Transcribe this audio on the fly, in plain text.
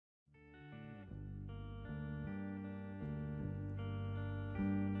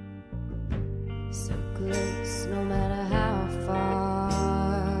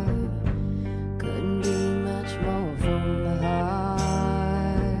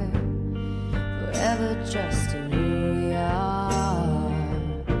just in who we are,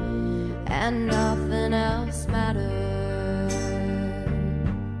 and nothing else matters.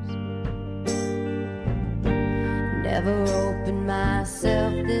 Never opened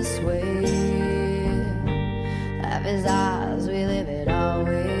myself this way. Life is ours, we live it our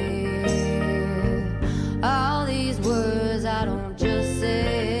way. All these words I don't just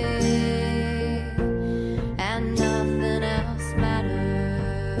say, and nothing else matters.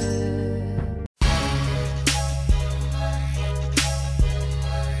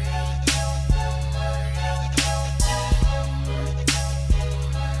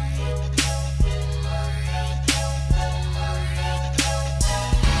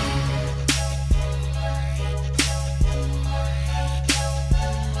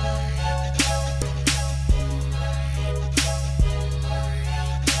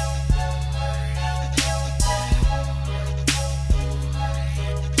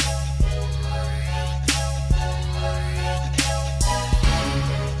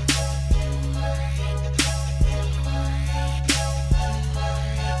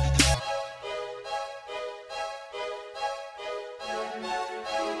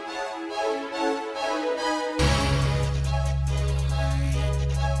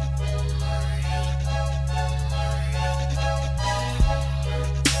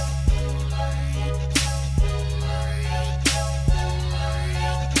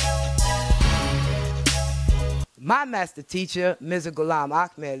 My master teacher, Mirza Ghulam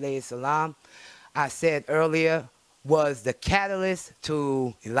Ahmad, alayhi salam, I said earlier, was the catalyst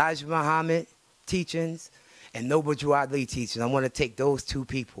to Elijah Muhammad teachings and Noble Drew Ali teachings. I want to take those two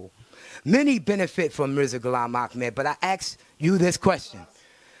people. Many benefit from Mirza Ghulam Ahmad, but I ask you this question.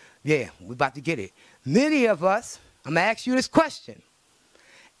 Yeah, we're about to get it. Many of us, I'm going to ask you this question.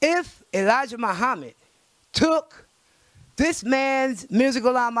 If Elijah Muhammad took this man's Mirza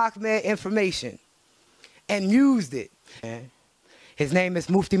Ghulam Ahmad information and used it, his name is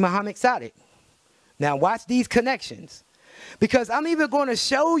Mufti Muhammad Sadiq. Now watch these connections, because I'm even going to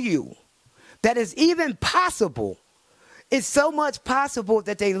show you that it's even possible. It's so much possible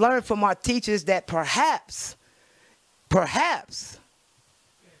that they learn from our teachers that perhaps,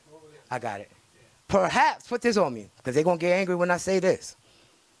 I got it. Perhaps, put this on me, because they're going to get angry when I say this.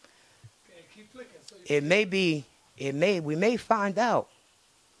 It may be, we may find out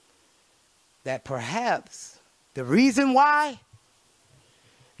that perhaps the reason why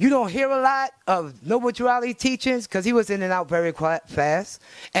you don't hear a lot of Noble Drew Ali teachings, because he was in and out very quiet, fast.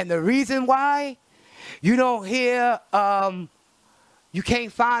 And the reason why you don't hear, you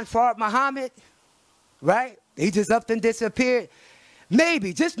can't find Farad Muhammad, right? He just up and disappeared.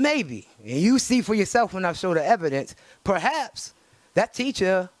 Maybe, just maybe, and you see for yourself when I show the evidence, perhaps that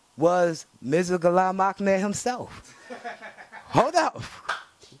teacher was Mirza Ghulam Ahmad himself. Hold up.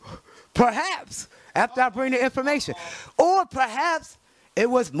 Perhaps, after I bring the information. Or perhaps it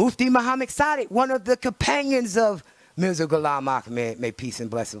was Mufti Muhammad Sadiq, one of the companions of Mirza Ghulam Ahmad. May peace and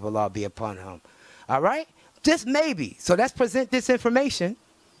blessings of Allah be upon him. All right? Just maybe. So let's present this information.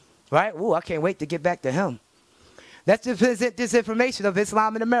 Right? Ooh, I can't wait to get back to him. Let's just present this information of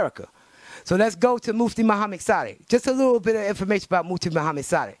Islam in America. So let's go to Mufti Muhammad Sadiq. Just a little bit of information about Mufti Muhammad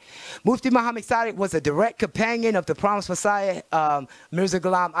Sadiq. Mufti Muhammad Sadiq was a direct companion of the Promised Messiah, Mirza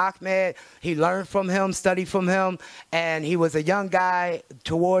Ghulam Ahmad. He learned from him, studied from him, and he was a young guy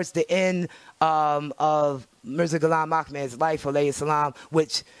towards the end of Mirza Ghulam Ahmad's life, alayhi salam,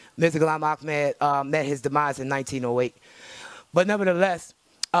 which Mirza Ghulam Ahmad met his demise in 1908. But nevertheless,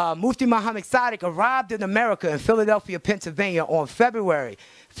 Mufti Muhammad Sadiq arrived in America in Philadelphia, Pennsylvania on February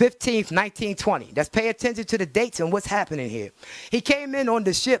 15th, 1920. Let's pay attention to the dates and what's happening here. He came in on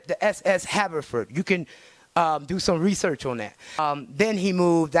the ship, the SS Haverford. You can do some research on that. Then he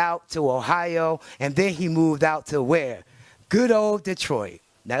moved out to Ohio, and then he moved out to where? Good old Detroit.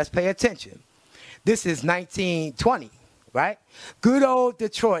 Now let's pay attention. This is 1920, right? Good old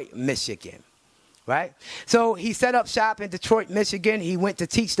Detroit, Michigan. Right? So he set up shop in Detroit, Michigan. He went to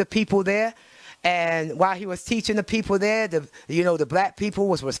teach the people there. And while he was teaching the people there, the black people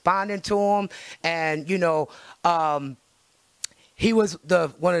was responding to him. And, he was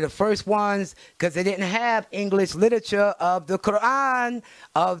one of the first ones, because they didn't have English literature of the Quran,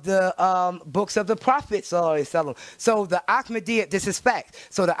 of the books of the prophets. So the Ahmadiyya, this is fact.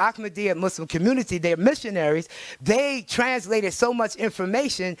 So the Ahmadiyya Muslim community, they're missionaries. They translated so much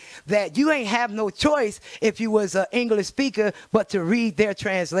information that you ain't have no choice if you was an English speaker but to read their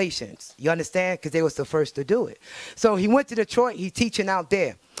translations. You understand? Because they was the first to do it. So he went to Detroit. He's teaching out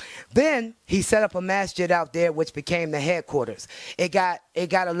there. Then he set up a masjid out there, which became the headquarters. It got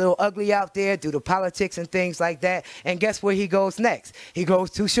a little ugly out there due to politics and things like that. And guess where he goes next? He goes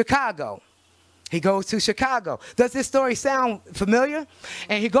to Chicago. He goes to Chicago. Does this story sound familiar?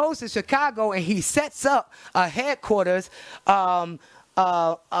 And he goes to Chicago and he sets up a headquarters, the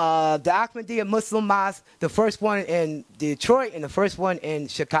Ahmadiyya Muslim Mosque, the first one in Detroit and the first one in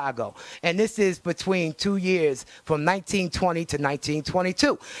Chicago. And this is between 2 years, from 1920 to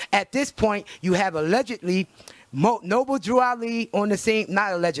 1922. At this point, you have allegedly Noble Drew Ali on the scene.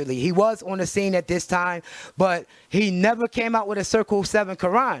 Not allegedly, he was on the scene at this time, but he never came out with a Circle 7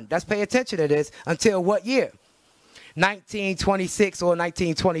 Quran. Let's pay attention to this. Until what year? 1926 or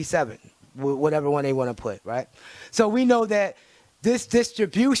 1927, whatever one they want to put, right? So we know that this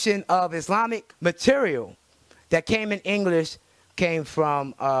distribution of Islamic material that came in English came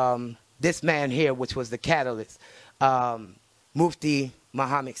from this man here, which was the catalyst, Mufti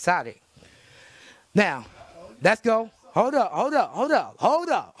Muhammad Sadiq. Now, let's go. Hold up.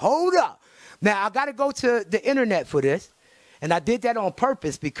 Now, I got to go to the internet for this. And I did that on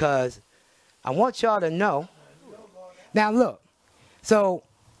purpose because I want y'all to know. Now, look. So,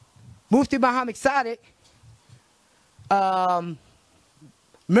 Mufti Muhammad Sadiq,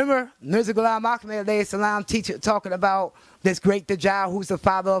 remember Mirza Ghulam Ahmad alayhi salam talking about this great Dajjal who's the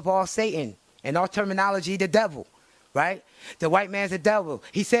father of all Satan. In our terminology, the devil. Right? The white man's the devil.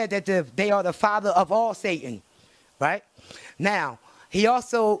 He said that they are the father of all Satan. Right? Now, he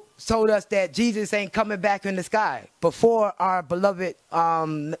also told us that Jesus ain't coming back in the sky before our beloved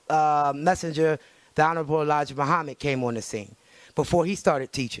messenger, the Honorable Elijah Muhammad, came on the scene. Before he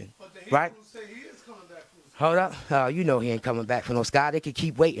started teaching. But the right? Hebrews say he is coming back from the sky. Hold up. Oh, you know he ain't coming back from no sky. They can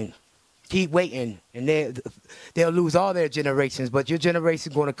keep waiting. Keep waiting. And they'll lose all their generations. But your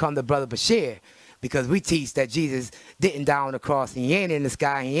generation going to come to Brother Bashir. Because we teach that Jesus didn't die on the cross. And he ain't in the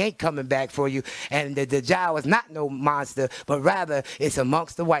sky. He ain't coming back for you. And the Dajjal is not no monster. But rather, it's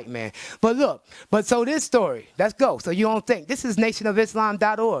amongst the white man. But look. But so this story. Let's go. So you don't think. This is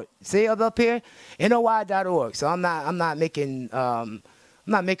nationofislam.org. See up here? NOI.org. So I'm not making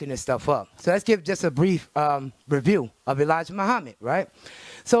this stuff up. So let's give just a brief review of Elijah Muhammad, right?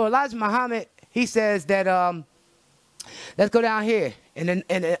 So Elijah Muhammad, he says that, let's go down here. And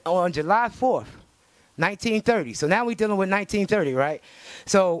on July 4th, 1930. So now we're dealing with 1930, right?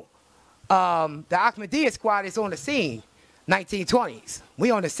 So the Ahmadiyya squad is on the scene, 1920s.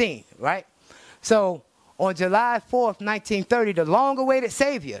 We on the scene, right? So on July 4th, 1930, the long-awaited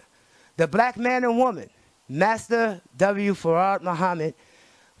savior, the black man and woman, Master W. Farad Muhammad,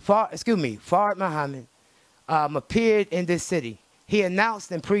 appeared in this city. He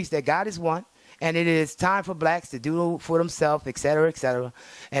announced and preached that God is one, and it is time for blacks to do for themselves, etc., etc.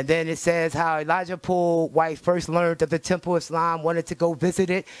 And then it says how Elijah Poole White first learned of the Temple of Islam, wanted to go visit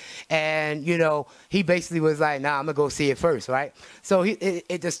it. And, you know, he basically was like, nah, I'm going to go see it first, right? So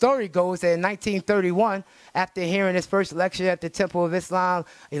the story goes that in 1931, after hearing his first lecture at the Temple of Islam,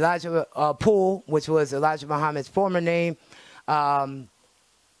 Elijah Poole, which was Elijah Muhammad's former name,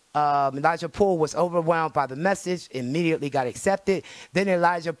 Elijah Poole was overwhelmed by the message, immediately got accepted. Then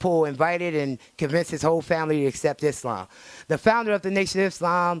Elijah Poole invited and convinced his whole family to accept Islam. The founder of the Nation of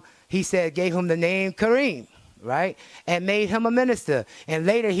Islam, he said, gave him the name Kareem, right? And made him a minister. And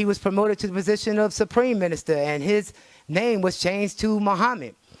later he was promoted to the position of supreme minister, and his name was changed to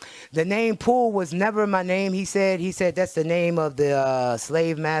Muhammad. The name Poole was never my name, he said. He said that's the name of the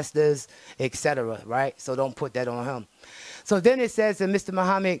slave masters, etc., right? So don't put that on him. So then it says that Mr.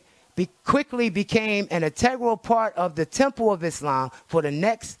 Muhammad quickly became an integral part of the Temple of Islam for the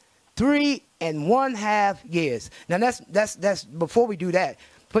next 3.5 years. Now that's before we do that,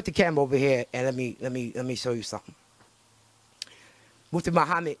 put the camera over here and let me show you something. Mufti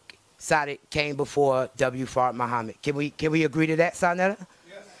Muhammad Sadiq came before W. Farad Muhammad. Can we agree to that, Sanetta? Yes.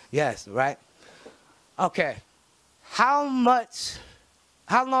 Yes, right? Okay. How long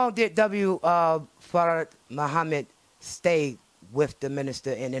did W. Farad Muhammad stay with the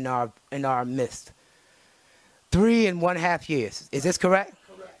minister and in our midst? 3.5 years. Is this correct?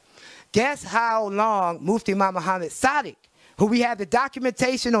 Correct. Guess how long Mufti Muhammad Sadiq, who we have the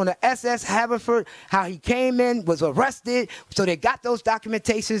documentation on the SS Haverford, how he came in, was arrested, so they got those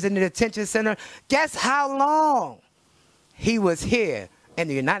documentations in the detention center. Guess how long he was here in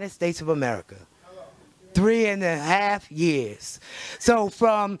the United States of America? 3.5 years. So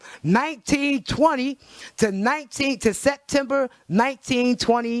from 1920 to September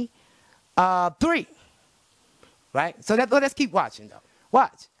 1923. Right? So let's keep watching though.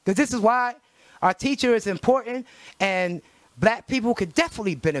 Watch. Because this is why our teacher is important, and black people could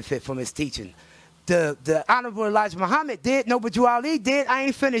definitely benefit from his teaching. The Honorable Elijah Muhammad did, Noble Drew Ali did. I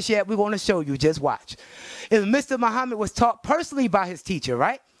ain't finished yet. We're going to show you. Just watch. If Mr. Muhammad was taught personally by his teacher,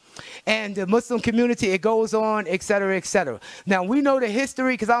 right? And the Muslim community, it goes on, et cetera, et cetera. Now, we know the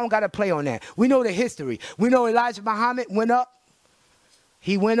history, because I don't got to play on that. We know the history. We know Elijah Muhammad went up.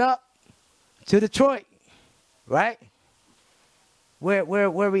 He went up to Detroit, right? Where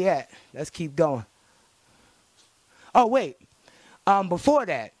we at? Let's keep going. Oh, wait. Before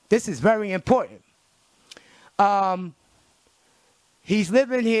that, this is very important. He's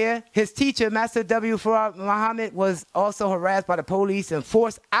living here. His teacher, Master W. Farad Muhammad, was also harassed by the police and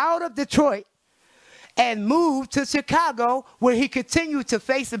forced out of Detroit and moved to Chicago, where he continued to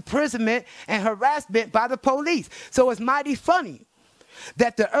face imprisonment and harassment by the police. So it's mighty funny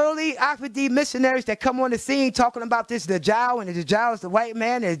that the early Ahmadiyya missionaries that come on the scene talking about this Dajjal, and the Dajjal is the white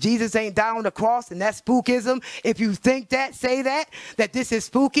man, and Jesus ain't died on the cross, and that's spookism. If you think that, say that this is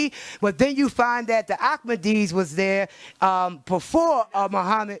spooky. But then you find that the Ahmadiyyas was there before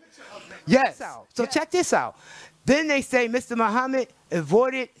Muhammad. Yes. So check this out. Then they say Mr. Muhammad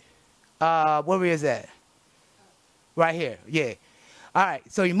avoided, where is that? Right here, yeah. All right,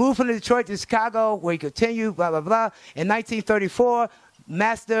 so he moved from Detroit to Chicago, where he continued, blah, blah, blah. In 1934,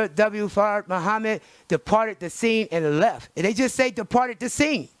 Master W. Farad Muhammad departed the scene and left. And they just say departed the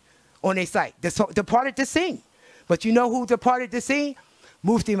scene on their site. Departed the scene. But you know who departed the scene?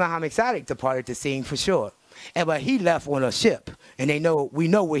 Mufti Muhammad Sadiq departed the scene for sure. But he left on a ship. And we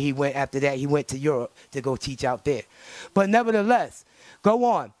know where he went after that. He went to Europe to go teach out there. But nevertheless, go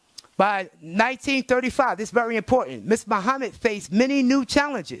on. By 1935, this is very important, Mr. Muhammad faced many new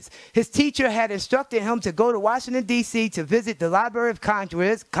challenges. His teacher had instructed him to go to Washington, D.C. to visit the Library of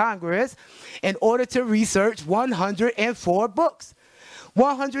Congress in order to research 104 books.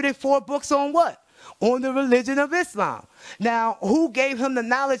 104 books on what? On the religion of Islam. Now, who gave him the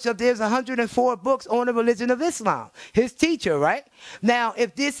knowledge of there's 104 books on the religion of Islam? His teacher, right? Now,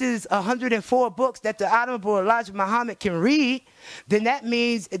 if this is 104 books that the Honorable Elijah Muhammad can read, then that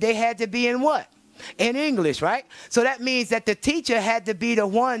means they had to be in what? In English, right? So that means that the teacher had to be the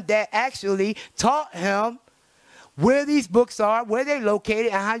one that actually taught him where these books are, where they're located,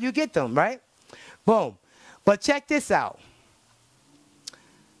 and how you get them, right? Boom. But check this out.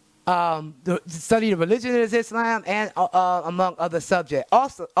 Study the religion of Islam and among other subjects.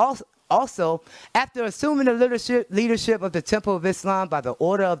 Also, after assuming the leadership of the Temple of Islam by the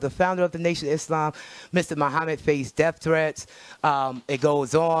order of the founder of the Nation of Islam, Mr. Muhammad faced death threats. It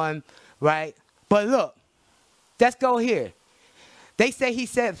goes on, right? But look, let's go here. They say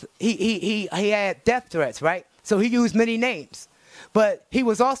he had death threats, right? So he used many names. But he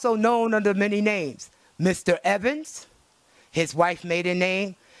was also known under many names. Mr. Evans, his wife's maiden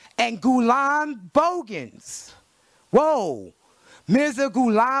name, and Ghulam Bogans. Whoa. Mirza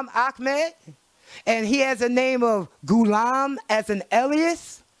Ghulam Ahmed. And he has a name of Ghulam as an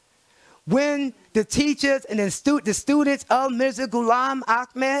alias. When the teachers and the students of Mirza Ghulam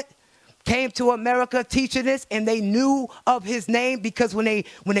Ahmed came to America teaching this, and they knew of his name, because when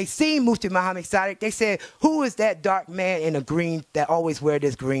they seen Mufti Muhammad Sadiq, they said, who is that dark man in a green, that always wear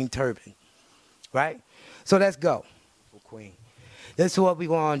this green turban? Right? So let's go. Queen. This is what we're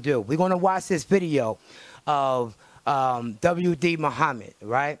going to do. We're going to watch this video of W.D. Muhammad,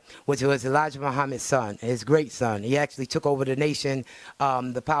 right? Which was Elijah Muhammad's son, his great son. He actually took over the nation,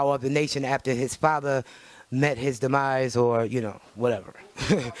 the power of the nation, after his father met his demise, or, you know, whatever.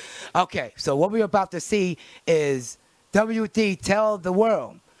 Okay, so what we're about to see is W.D. tell the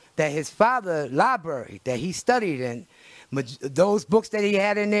world that his father's library that he studied in, those books that he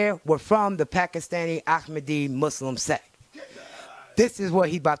had in there were from the Pakistani Ahmadiyya Muslim sect. This is what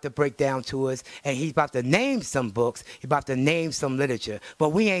he's about to break down to us, and he's about to name some books, he's about to name some literature, but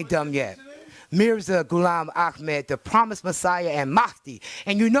we ain't done yet. Mirza Ghulam Ahmed, the promised Messiah, and Mahdi.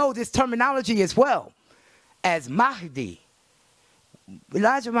 And you know this terminology as well as Mahdi.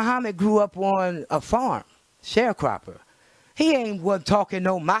 Elijah Muhammad grew up on a farm, sharecropper. He ain't one talking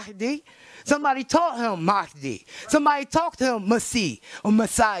no Mahdi. Somebody taught him Mahdi. Somebody taught him Masih or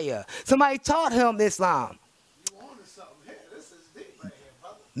Messiah. Somebody taught him Islam.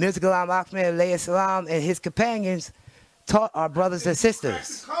 Mirza Ghulam Ahmed alayhi salam and his companions taught our brothers and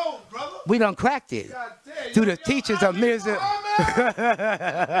sisters. We done cracked it through the teachers of Mirza.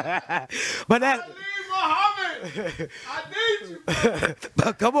 But that. I need you.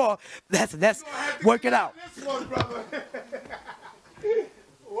 But come on, let's work it out. This one, brother.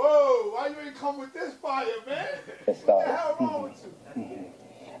 Whoa, why you ain't come with this fire, man? What the hell wrong with you?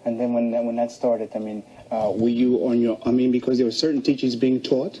 And then when that started, I mean, were you on your, I mean, because there were certain teachings being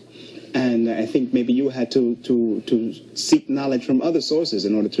taught, and I think maybe you had to seek knowledge from other sources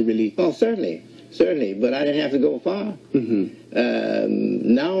in order to really... Well, certainly, but I didn't have to go far.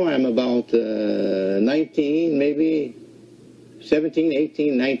 Mm-hmm. Now I'm about 19, maybe 17,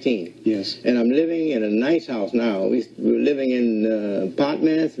 18, 19. Yes. And I'm living in a nice house now. We were living in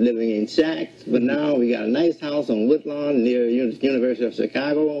apartments, living in shacks, but now we got a nice house on Woodlawn near University of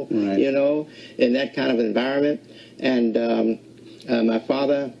Chicago, right. you know, in that kind of environment. And my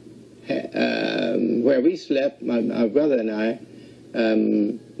father, where we slept, my brother and I,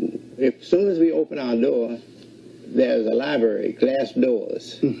 as soon as we open our door, there's a library, glass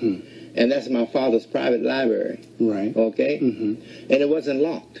doors. Mm-hmm. And that's my father's private library. Right. Okay? Mm-hmm. And it wasn't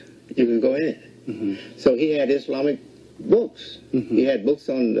locked. You could go in. Mm-hmm. So he had Islamic books. Mm-hmm. He had books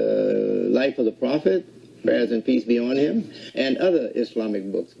on the life of the Prophet, prayers and peace be on him, and other Islamic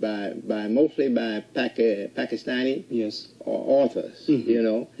books mostly by Pakistani yes. authors, mm-hmm. you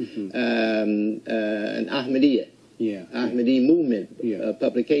know, mm-hmm. And Ahmadiyya. Yeah. Ahmadiyya Movement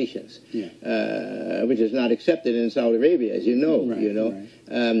publications, which is not accepted in Saudi Arabia, as you know. Right, you know, right.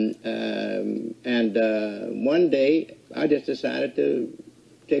 And one day I just decided to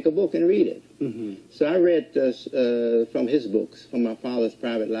take a book and read it. Mm-hmm. So I read from his books, from my father's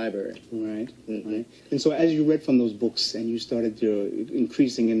private library. Right, mm-hmm. right. And so as you read from those books and you started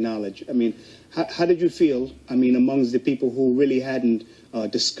increasing in knowledge, I mean, how did you feel, I mean, amongst the people who really hadn't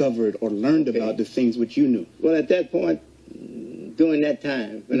discovered or learned about the things which you knew? Well, at that point, during that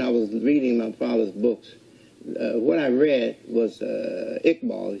time, when I was reading my father's books, what I read was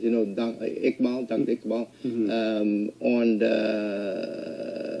Iqbal, you know, Dr. Iqbal, mm-hmm. On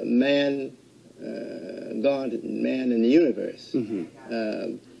the man, God, man, and the universe.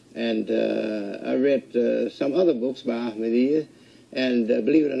 Mm-hmm. And I read some other books by Ahmadiyya, and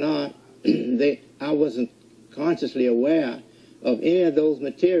believe it or not, I wasn't consciously aware of any of those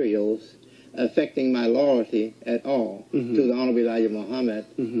materials affecting my loyalty at all mm-hmm. to the Honorable Elijah Muhammad,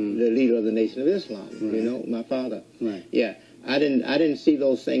 mm-hmm. the leader of the Nation of Islam. Right. You know, my father. Right. Yeah, I didn't see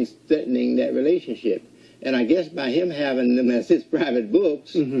those things threatening that relationship, and I guess by him having them as his private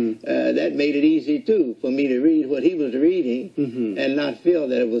books, mm-hmm. That made it easy too for me to read what he was reading mm-hmm. and not feel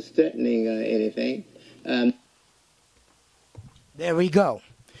that it was threatening anything. There we go.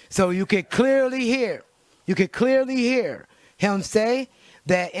 So you could clearly hear him say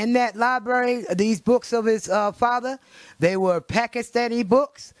that in that library, these books of his father, they were Pakistani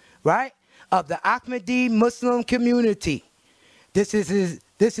books, right, of the Ahmadi Muslim community. This is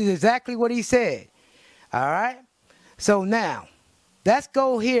exactly what he said. All right. So now, let's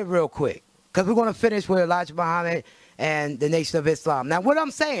go here real quick, because we're going to finish with Elijah Muhammad and the Nation of Islam. Now, what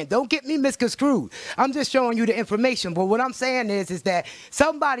I'm saying, don't get me misconstrued. I'm just showing you the information. But what I'm saying is that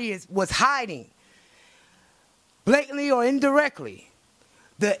somebody was hiding, blatantly or indirectly,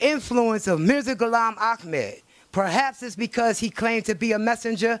 the influence of Mirza Ghulam Ahmad. Perhaps it's because he claimed to be a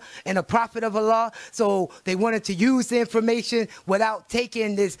messenger and a prophet of Allah, so they wanted to use the information without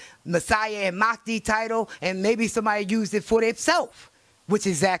taking this Messiah and Mahdi title, and maybe somebody used it for themselves, which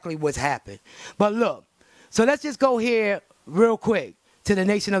is exactly what's happened. But look, so let's just go here real quick to the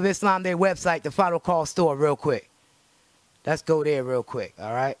Nation of Islam, their website, the Final Call store, real quick. Let's go there real quick,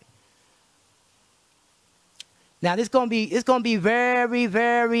 all right? Now, it's gonna be very,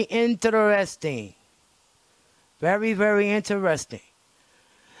 very interesting. Very, very interesting.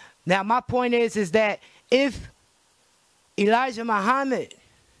 Now, my point is that if Elijah Muhammad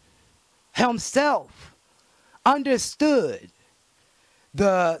himself understood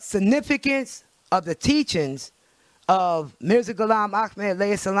the significance of the teachings of Mirza Ghulam Ahmad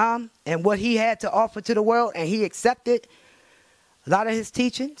alayhi salam and what he had to offer to the world, and he accepted a lot of his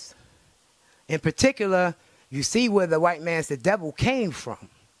teachings, in particular, you see where the white man's the devil came from.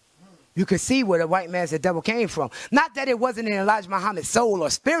 You can see where the white man's the devil came from. Not that it wasn't in Elijah Muhammad's soul or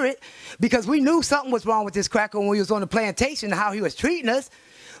spirit, because we knew something was wrong with this cracker when we was on the plantation, how he was treating us,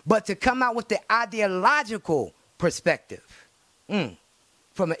 but to come out with the ideological perspective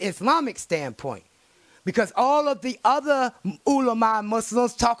from an Islamic standpoint. Because all of the other ulama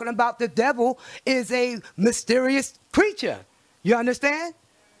Muslims talking about the devil is a mysterious creature. You understand?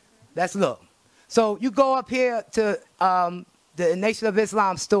 Let's look. So you go up here to the Nation of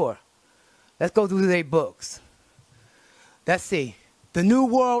Islam store. Let's go through their books. Let's see. The New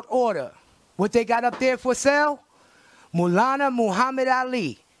World Order. What they got up there for sale? Maulana Muhammad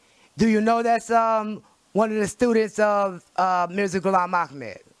Ali. Do you know that's one of the students of Mirza Ghulam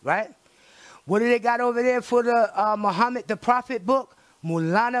Ahmad, right? What do they got over there for the Muhammad the Prophet book?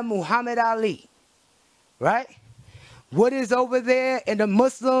 Maulana Muhammad Ali, right? What is over there in the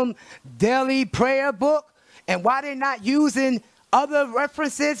Muslim daily prayer book? And why they're not using other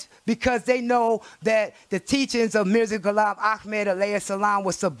references because they know that the teachings of Mirza Ghulam Ahmad alayhi salam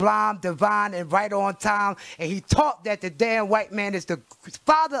was sublime, divine, and right on time. And he taught that the damn white man is the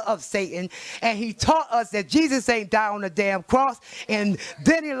father of Satan. And he taught us that Jesus ain't died on the damn cross. And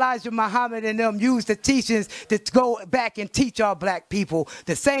then Elijah Muhammad and them used the teachings to go back and teach our black people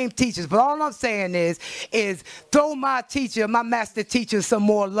the same teachers. But all I'm saying is throw my teacher, my master teacher, some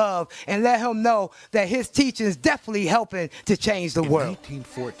more love and let him know that his teaching is definitely helping to change the world. In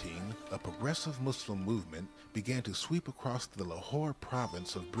 1914, a progressive Muslim movement began to sweep across the Lahore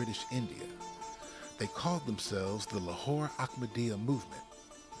province of British India. They called themselves the Lahore Ahmadiyya Movement.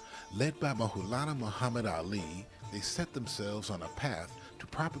 Led by Maulana Muhammad Ali, they set themselves on a path to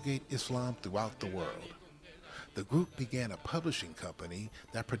propagate Islam throughout the world. The group began a publishing company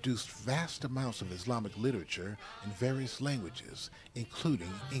that produced vast amounts of Islamic literature in various languages,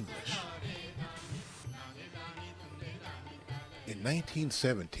 including English. In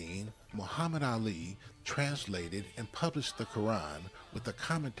 1917, Muhammad Ali translated and published the Quran with a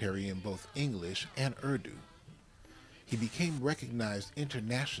commentary in both English and Urdu. He became recognized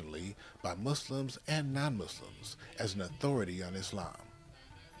internationally by Muslims and non-Muslims as an authority on Islam.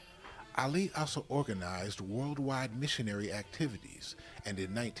 Ali also organized worldwide missionary activities and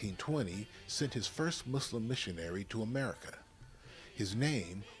in 1920 sent his first Muslim missionary to America. His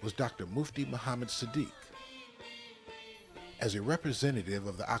name was Dr. Mufti Muhammad Siddiq. As a representative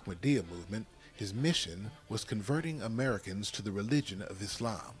of the Ahmadiyya movement, his mission was converting Americans to the religion of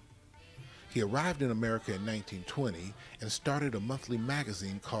Islam. He arrived in America in 1920 and started a monthly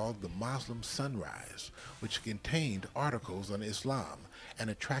magazine called The Muslim Sunrise, which contained articles on Islam and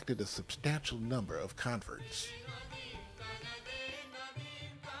attracted a substantial number of converts.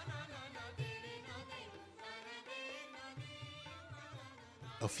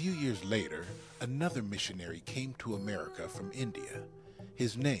 A few years later, another missionary came to America from India.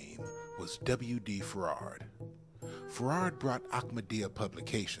 His name was W.D. Farad. Farad brought Ahmadiyya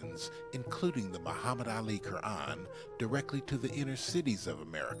publications, including the Muhammad Ali Quran, directly to the inner cities of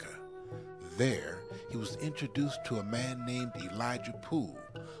America. There, he was introduced to a man named Elijah Poole,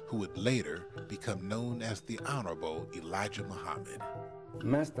 who would later become known as the Honorable Elijah Muhammad.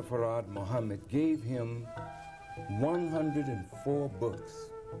 Master Farad Muhammad gave him 104 books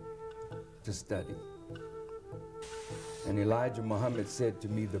to study. And Elijah Muhammad said to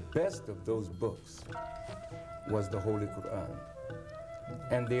me, the best of those books was the Holy Quran.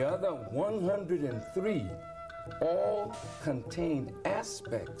 And the other 103 all contained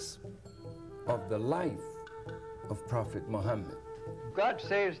aspects of the life of Prophet Muhammad. God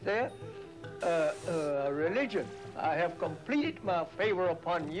says there, religion, I have completed my favor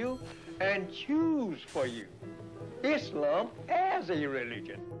upon you and choose for you Islam as a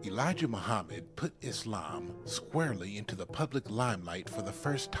religion. Elijah Muhammad put Islam squarely into the public limelight for the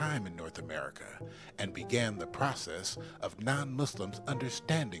first time in North America and began the process of non-Muslims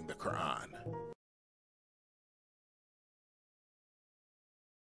understanding the Quran.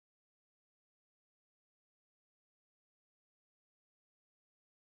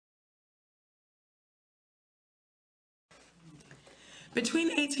 Between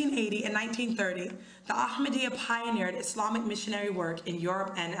 1880 and 1930, the Ahmadiyya pioneered Islamic missionary work in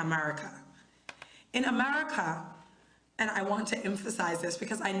Europe and America. In America, and I want to emphasize this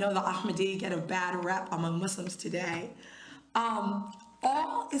because I know the Ahmadiyya get a bad rep among Muslims today,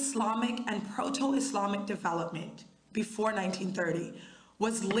 all Islamic and proto-Islamic development before 1930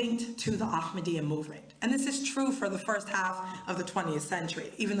 was linked to the Ahmadiyya movement. And this is true for the first half of the 20th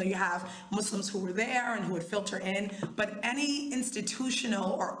century, even though you have Muslims who were there and who would filter in, but any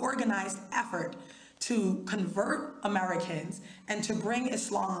institutional or organized effort to convert Americans and to bring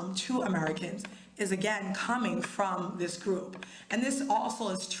Islam to Americans is again coming from this group. And this also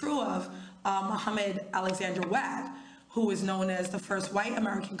is true of Muhammad Alexander Webb, who is known as the first white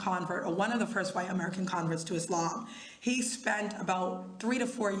American convert, or one of the first white American converts to Islam. He spent about 3 to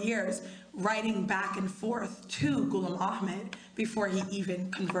 4 years writing back and forth to Ghulam Ahmad before he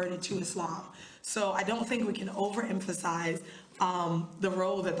even converted to Islam. So I don't think we can overemphasize the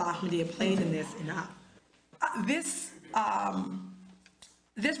role that the Ahmadiyya played in this enough.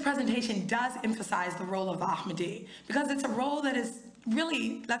 This presentation does emphasize the role of the Ahmadiyya because it's a role that is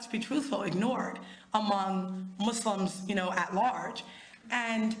really, let's be truthful, ignored among Muslims, at large.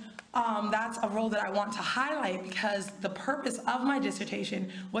 And that's a role that I want to highlight because the purpose of my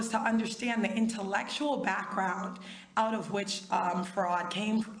dissertation was to understand the intellectual background out of which Farad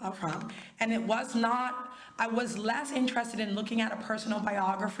came from. And it was not I was less interested in looking at a personal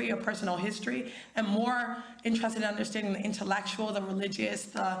biography, a personal history, and more interested in understanding the intellectual, the religious,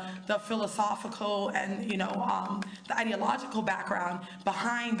 the philosophical, and the ideological background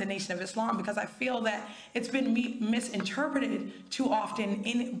behind the Nation of Islam, because I feel that it's been misinterpreted too often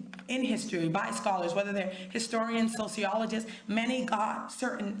in history by scholars, whether they're historians, sociologists. Many got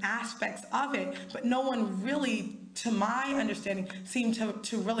certain aspects of it, but no one really, to my understanding, seemed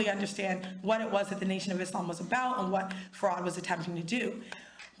to really understand what it was that the Nation of Islam was about and what Farad was attempting to do.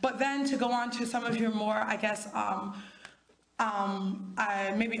 But then to go on to some of your more, I guess,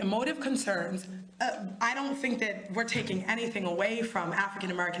 maybe emotive concerns, I don't think that we're taking anything away from African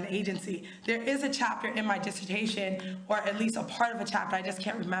American agency. There is a chapter in my dissertation, or at least a part of a chapter, I just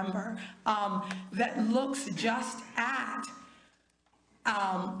can't remember, that looks just at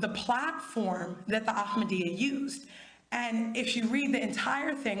the platform that the Ahmadiyya used. And if you read the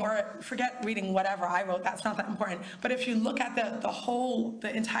entire thing, or forget reading whatever I wrote, that's not that important, but if you look at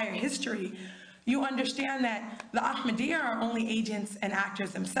the entire history, you understand that the Ahmadiyya are only agents and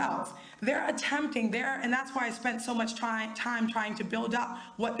actors themselves. They're attempting, and that's why I spent so much time trying to build up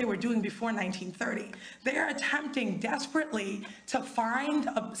what they were doing before 1930. They are attempting desperately to find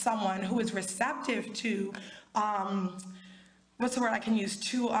someone who is receptive to, what's the word I can use,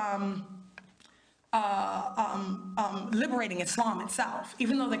 to liberating Islam itself.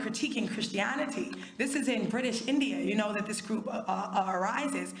 Even though they're critiquing Christianity, this is in British India, you know, that this group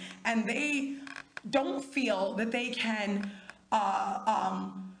arises, and they don't feel that they can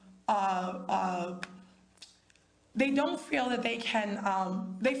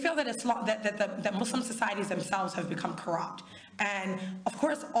they feel that Islam, that Muslim societies themselves have become corrupt. And of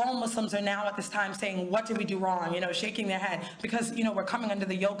course, all Muslims are now at this time saying, what did we do wrong? You know, shaking their head, because, you know, we're coming under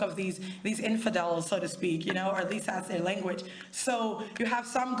the yoke of these infidels, so to speak, you know, or at least that's their language. So you have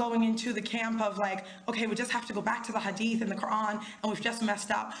some going into the camp of like, okay, we just have to go back to the hadith and the Quran, and we've just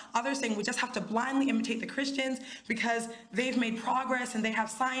messed up. Others saying we just have to blindly imitate the Christians because they've made progress and they have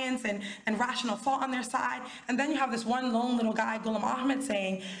science and rational thought on their side. And then you have this one lone little guy, Ghulam Ahmad,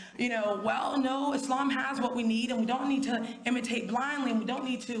 saying, you know, well, no, Islam has what we need, and we don't need to imitate blindly, and we don't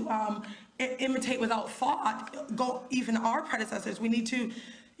need to imitate without thought, even our predecessors. We need to,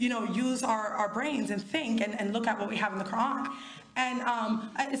 you know, use our brains and think and look at what we have in the Quran. And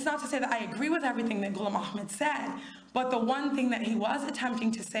it's not to say that I agree with everything that Ghulam Ahmad said, but the one thing that he was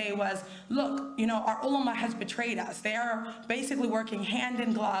attempting to say was, look, you know, our ulama has betrayed us. They are basically working hand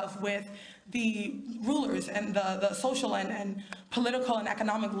in glove with the rulers and the social and political and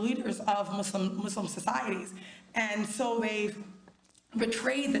economic leaders of Muslim societies. And so they've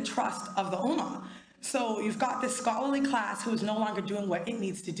betrayed the trust of the Ummah. So you've got this scholarly class who is no longer doing what it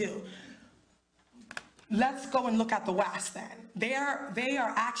needs to do. Let's go and look at the West then. They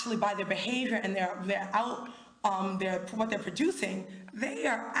are actually, by their behavior and what they're producing, they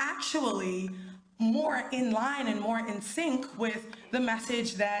are actually more in line and more in sync with the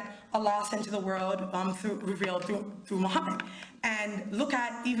message that Allah sent to the world revealed through Muhammad. And look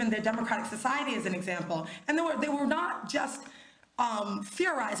at even their democratic society as an example. And they were not just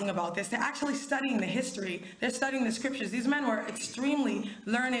theorizing about this. They're actually studying the history. They're studying the scriptures. These men were extremely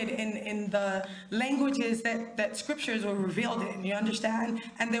learned in the languages that scriptures were revealed in, you understand?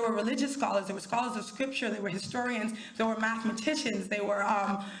 And they were religious scholars. They were scholars of scripture. They were historians. They were mathematicians. They were,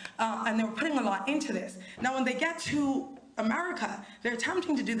 and they were putting a lot into this. Now, when they get to America, they're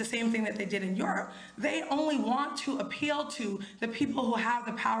attempting to do the same thing that they did in Europe. They only want to appeal to the people who have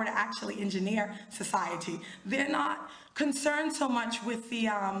the power to actually engineer society. They're not concerned so much with the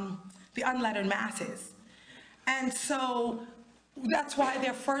unlettered masses. And so that's why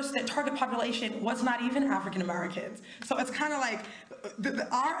their target population was not even African Americans. So it's kind of like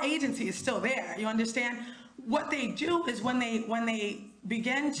our agency is still there, you understand? What they do is when they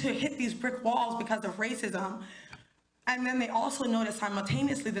begin to hit these brick walls because of racism, and then they also notice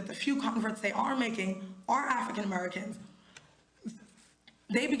simultaneously that the few converts they are making are African Americans,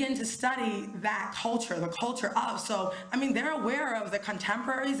 they begin to study that culture, the culture of. So, I mean, they're aware of the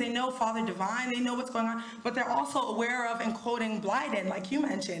contemporaries. They know Father Divine. They know what's going on. But they're also aware of and quoting Blyden, like you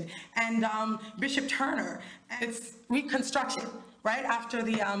mentioned, and Bishop Turner. It's Reconstruction, right after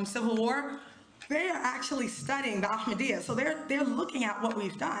the Civil War. They are actually studying the Ahmadiyya. So they're looking at what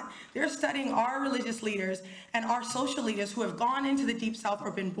we've done. They're studying our religious leaders and our social leaders who have gone into the Deep South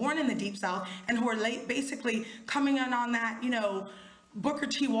or been born in the Deep South and who are basically coming in on that, you know, Booker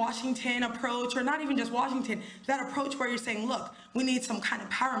T. Washington approach, or not even just Washington, that approach where you're saying, look, we need some kind of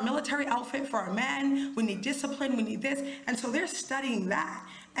paramilitary outfit for our men, we need discipline, we need this. And so they're studying that.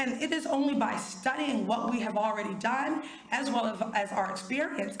 And it is only by studying what we have already done, as well as our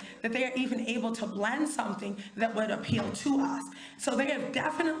experience, that they are even able to blend something that would appeal to us. So they have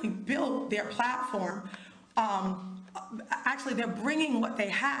definitely built their platform. Actually, they're bringing what they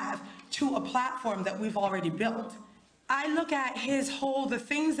have to a platform that we've already built. I look at the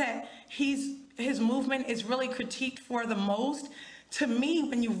things that his movement is really critiqued for the most. To me,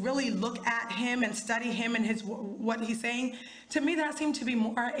 when you really look at him and study him and what he's saying, to me that seemed to be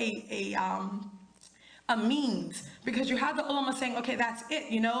more a means, because you have the ulama saying, okay, that's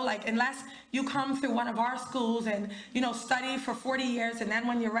it, you know, like, unless you come through one of our schools and, you know, study for 40 years, and then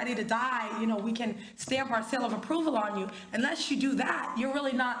when you're ready to die, you know, we can stamp our seal of approval on you. Unless you do that, you're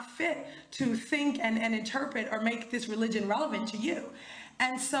really not fit to think and interpret or make this religion relevant to you.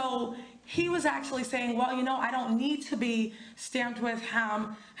 And so he was actually saying, well, you know, I don't need to be stamped with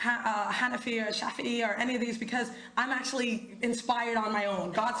Hanafi or Shafi'i or any of these, because I'm actually inspired on my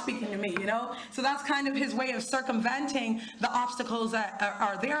own. God's speaking to me, you know? So that's kind of his way of circumventing the obstacles that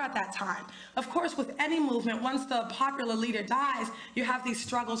are there at that time. Of course, with any movement, once the popular leader dies, you have these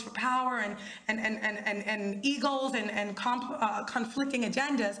struggles for power and egos and conflicting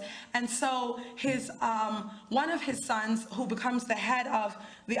agendas. And so one of his sons, who becomes the head of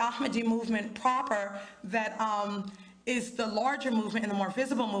the Ahmadiyya movement proper, that is the larger movement and the more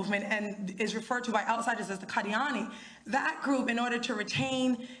visible movement, and is referred to by outsiders as the Qadiani. That group, in order to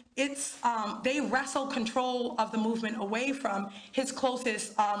retain its, they wrestle control of the movement away from his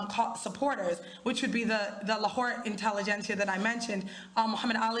closest supporters, which would be the Lahore intelligentsia that I mentioned,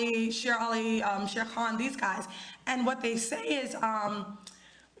 Muhammad Ali, Sher Khan, these guys. And what they say is,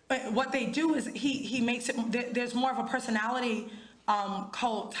 what they do is he makes it, there's more of a personality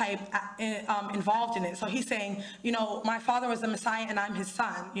cult type involved in it. So he's saying, you know, my father was the Messiah and I'm his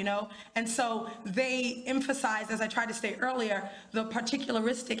son, you know? And so they emphasize, as I tried to say earlier, the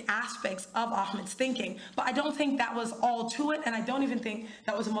particularistic aspects of Ahmad's thinking. But I don't think that was all to it, and I don't even think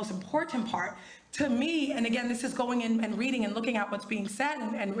that was the most important part. To me, and again, this is going in and reading and looking at what's being said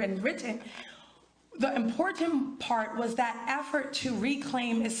and written, the important part was that effort to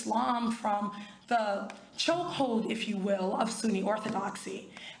reclaim Islam from the chokehold, if you will, of Sunni orthodoxy.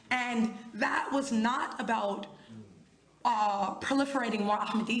 And that was not about proliferating more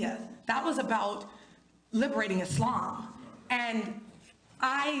Ahmadiyyas. That was about liberating Islam. And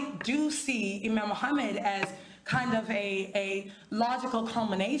I do see Imam Muhammad as kind of a logical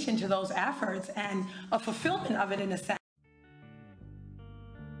culmination to those efforts and a fulfillment of it in a sense.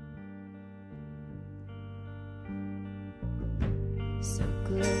 So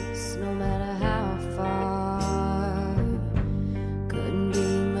close, no matter how far. Couldn't be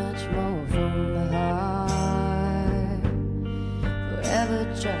much more from the heart. Forever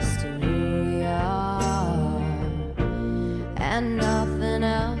trusting who we are, and nothing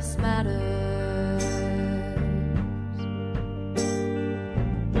else matters.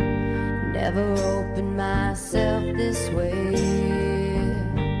 Never opened myself this way.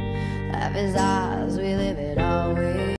 Life is ours, we live